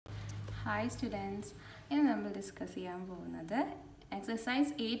Hi students, ഇന്ന് നമ്മൾ discuss ചെയ്യാൻ പോകുന്നത്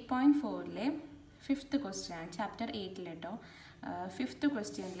എക്സസൈസ് 8.4-ലെ 5th ക്വസ്റ്റ്യൻ ചാപ്റ്റർ 8-ൽ കേട്ടോ. 5th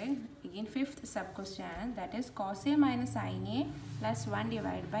ക്വസ്റ്റ്യനിൽ again 5th സബ് ക്വസ്റ്റ്യൻ ആണ്. That is cos a minus sin a plus 1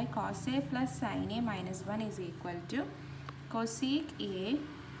 divided by cos a plus sin a minus 1 is equal to cosec a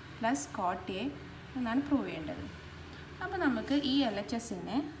plus cot a എന്നാണ് prove ചെയ്യേണ്ടത്. അപ്പോൾ നമുക്ക് ഈ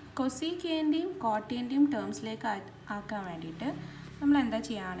LHSനെ കൊസീക്കേൻ്റെയും കോട്ടേൻ്റെയും ടേംസിലേക്ക് ആക്കാൻ വേണ്ടിയിട്ട് നമ്മൾ എന്താ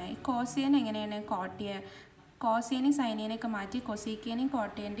ചെയ്യാണ്, കോസിയൻ എങ്ങനെയാണ് കോസിയനെയും സൈനിയനെയൊക്കെ മാറ്റി കൊസീക്കേനെയും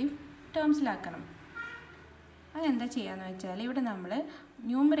കോട്ടേൻ്റെയും ടേംസിലാക്കണം. അതെന്താ ചെയ്യാന്ന് വെച്ചാൽ ഇവിടെ നമ്മൾ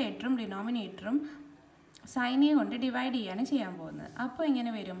ന്യൂമറേറ്ററും ഡിനോമിനേറ്ററും സൈനിയെ കൊണ്ട് ഡിവൈഡ് ചെയ്യാണ് ചെയ്യാൻ പോകുന്നത്. അപ്പോൾ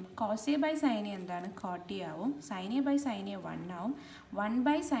എങ്ങനെ വരും, കോസിയ ബൈ സൈനിയ എന്താണ്, കോട്ടിയ ആവും, സൈനിയ ബൈ സൈനിയ 1 ആവും, 1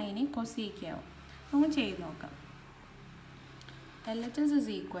 ബൈ സൈനിയ കൊസീക്ക ആവും. നമുക്ക് ചെയ്ത് നോക്കാം. LHS is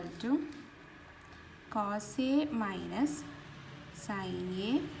equal to cos a minus sin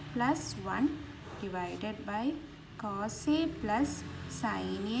a plus 1 divided by cos a plus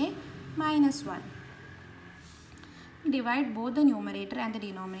sin a minus 1. Divide both the numerator and the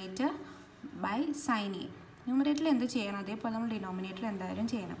denominator by sin a. Numerator എന്ത് ചെയ്യണം, അതേപോലെ നമ്മൾ denominator എന്തായാലും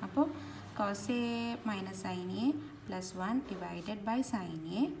ചെയ്യണം. അപ്പോൾ cos a minus sin a plus 1 divided by sin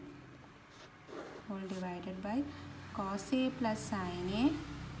a whole divided by cos a plus sin a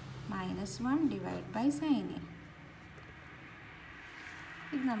minus 1 divided by sin a.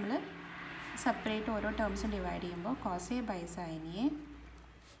 ഇത് നമ്മൾ separate ഓരോ ടേംസും ഡിവൈഡ് ചെയ്യുമ്പോൾ cos a by sin a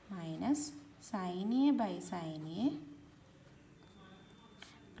minus sin a by sin a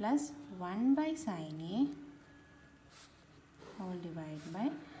plus 1 by sin a whole divide by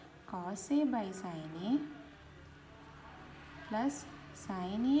cos a by sin a plus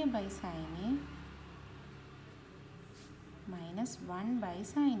sin a by sin a minus 1 by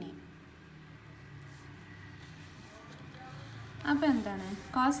sin a. അപ്പോൾ എന്താണ്,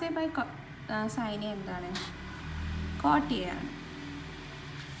 cos a by sin a എന്താണ്, cot a ആണ്.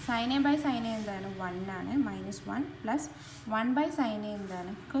 sin a by sin a എന്താണ്, 1 ആണ്, minus 1 plus 1 by sin a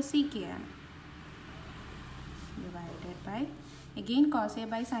എന്താണ്, cosec a ആണ്. Divided by again cos a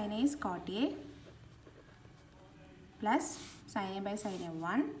by sin a is cot a plus sin a by sin a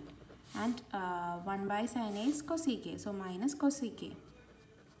 1 and 1 by sin a is cosec a, so minus cosec a.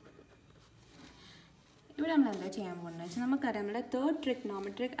 ഇവിടെ നമ്മൾ എന്താ ചെയ്യാൻ പോകുന്നത് വെച്ചാൽ നമുക്കറിയാം, നമ്മുടെ തേർഡ്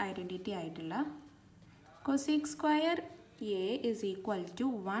ട്രിഗ്നോമെട്രിക് ഐഡൻറ്റിറ്റി ആയിട്ടുള്ള cosec square a is equal to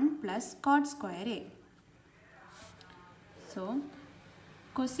 1 plus cot square a. So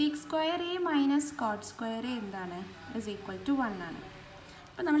cosec square a minus cot square a എന്താണ്, is equal to 1 ആണ്.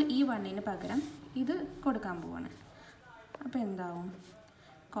 അപ്പോൾ നമ്മൾ ഈ 1ന് പകരം ഇത് കൊടുക്കാൻ പോവാണ്. അപ്പോൾ എന്താവും,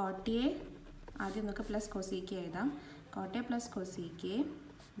 cot a ആദ്യം നമുക്ക് പ്ലസ് cosec a എഴുതാം, cot a plus cosec a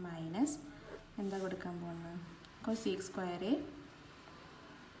minus എന്താ കൊടുക്കാൻ പോകുന്നത്, cosec square a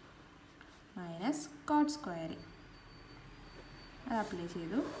minus coat square a. അത് അപ്ലൈ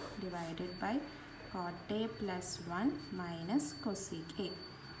ചെയ്തു, divided by cot a plus 1 minus cosec a.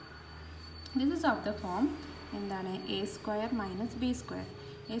 This is of the form എന്താണ്, a square minus B square.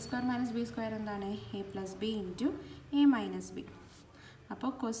 a square minus B square എന്താണ്, a plus B into a minus B.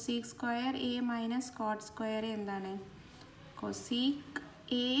 അപ്പോൾ cosec square a minus coat square a എന്താണ്, cosec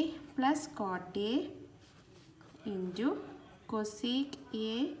a plus cot a into cosec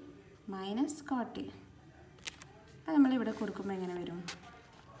a minus cot a. അത് നമ്മളിവിടെ കൊടുക്കുമ്പോൾ എങ്ങനെ വരും,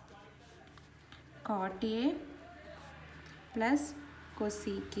 cot a plus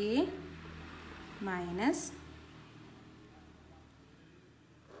cosec a minus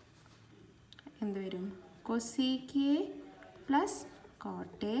എന്ത് വരും, cosec a plus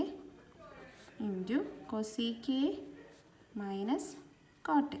cot a into cosec a minus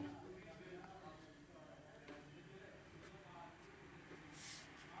cot a.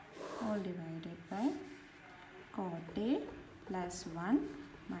 all divided by cot a plus 1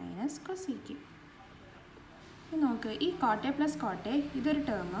 minus cosec a. നോക്ക്, ഈ cot a plus cot a ഇതൊരു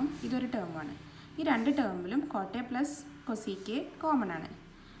ടേമും ഇതൊരു ടേമാണ്. ഈ രണ്ട് ടേമിലും cot a plus cosec a common ആണ്.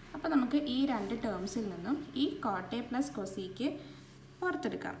 അപ്പോൾ നമുക്ക് ഈ രണ്ട് ടേംസിൽ നിന്നും ഈ cot a plus cosec a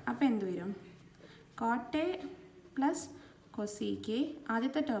പുറത്തെടുക്കാം. അപ്പോൾ എന്ത് വരും, cot a plus cosec a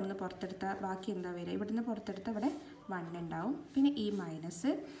ആദ്യത്തെ ടേമിൽ പുറത്തെടുത്താൽ ബാക്കി എന്താ വരിക, ഇവിടുന്ന് പുറത്തെടുത്താൽ ഇവിടെ 1 ഉണ്ടാവും, പിന്നെ ഈ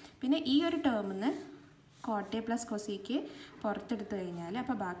മൈനസ്, പിന്നെ ഈ ഒരു ടേമിൽ നിന്ന് cot a plus cosec a പുറത്തെടുത്ത് കഴിഞ്ഞാൽ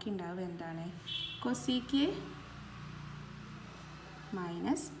അപ്പോൾ ബാക്കി ഉണ്ടാവുക എന്താണ്, cosec a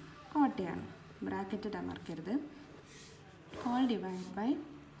minus cot a ആണ്. ബ്രാക്കറ്റ് ഇടാൻ മറക്കരുത്. Whole divide by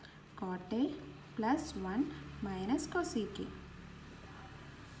cot a plus 1 minus cosec a.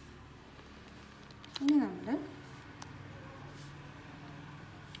 ഇനി നമ്മൾ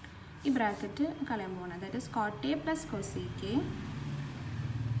ഈ ബ്രാക്കറ്റ് കളയാൻ പോകണം. That is cot a plus cosec a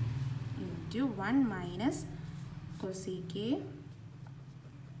into 1 minus cosec A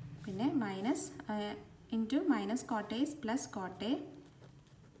പിന്നെ minus into minus cot A plus cot A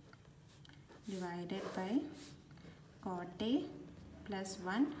divided by cot A plus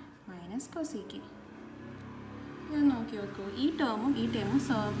 1 minus cosec A. ഇത് നോക്കി നോക്കൂ, ഈ ടേമും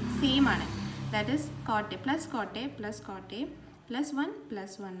സെയിം ആണ്. That is cot A plus cot A plus cot A plus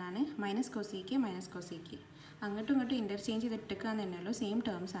 1 ആണ്. Minus cosec A minus cosec A. അങ്ങോട്ടും ഇങ്ങോട്ടും interchange ചെയ്തിട്ടേക്കുക എന്ന് തന്നെയുള്ളൂ, സെയിം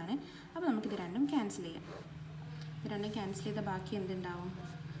ടേംസ് ആണ്. അപ്പോൾ നമുക്കിത് രണ്ടും ക്യാൻസൽ ചെയ്യാം. ഇത് രണ്ടും ക്യാൻസൽ ചെയ്ത ബാക്കി എന്തുണ്ടാവും?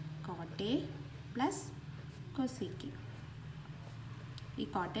 cot A plus cosec A. ഈ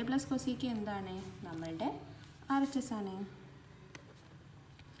cot A plus cosec A എന്താണ്? നമ്മളുടെ RHS ആണ്.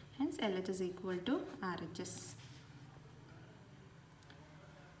 Hence LHS equal to RHS.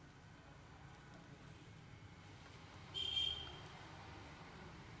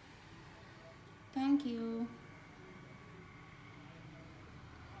 Thank you.